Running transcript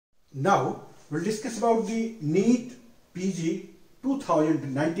Now we'll discuss about the Neet PG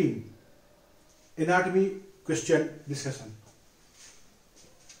 2019 anatomy question discussion.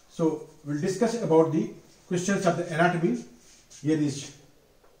 So we'll discuss about the questions of the anatomy. Here is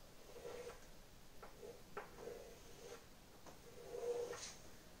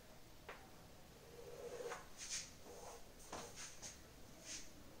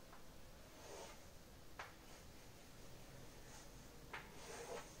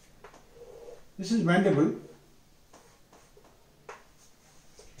mandible.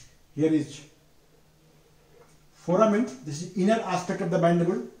 Here is foramen. This is inner aspect of the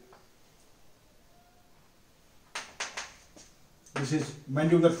mandible. This is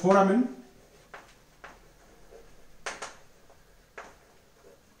mandibular foramen.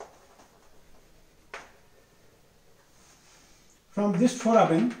 From this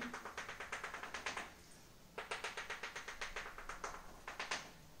foramen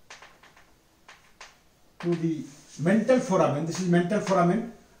to the mental foramen, this is mental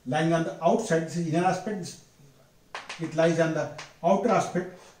foramen lying on the outside. This is inner aspect, it lies on the outer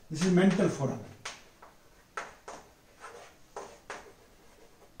aspect. This is mental foramen.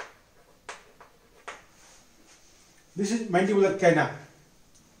 This is mandibular canal.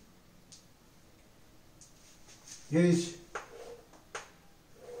 Here is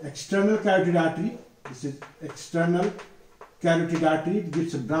external carotid artery. This is external carotid artery. It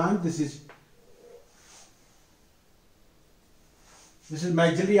gives a branch. This is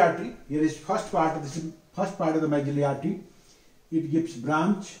maxillary artery. Here is first part of the maxillary artery. It gives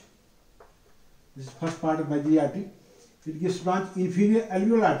branch. This is first part of maxillary artery. It gives branch inferior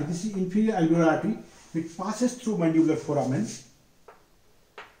alveolar artery. This is inferior alveolar artery. It passes through mandibular foramen.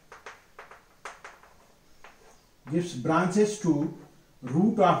 Gives branches to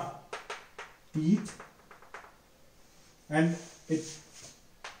root of teeth, and it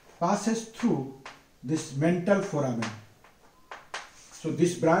passes through this mental foramen. So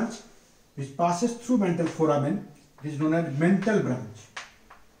this branch which passes through mental foramen is known as mental branch.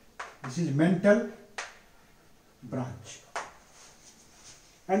 This is mental branch.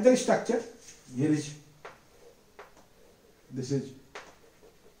 And the structure, here is, this is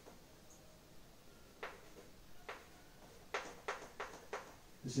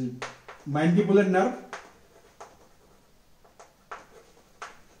mandibular nerve.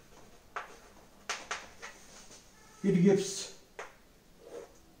 It gives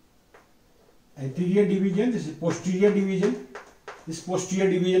anterior division. This is posterior division. This posterior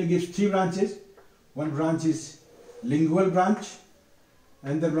division gives three branches. One branch is lingual branch,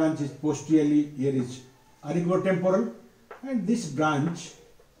 and the branch is posteriorly, here is origotemporal, and this branch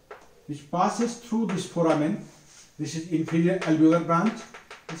which passes through this foramen, this is inferior alveolar branch.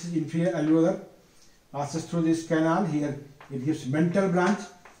 This is inferior alveolar, passes through this canal. Here it gives mental branch.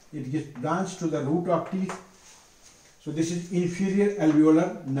 It gives branch to the root of teeth. So this is inferior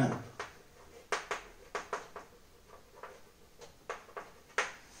alveolar nerve.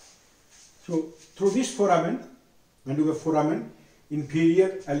 So through this foramen, mandibular foramen,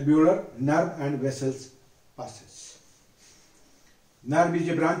 inferior alveolar nerve and vessels passes. Nerve is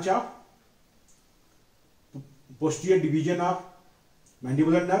a branch of posterior division of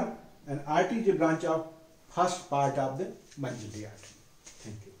mandibular nerve, and artery is a branch of first part of the maxillary artery.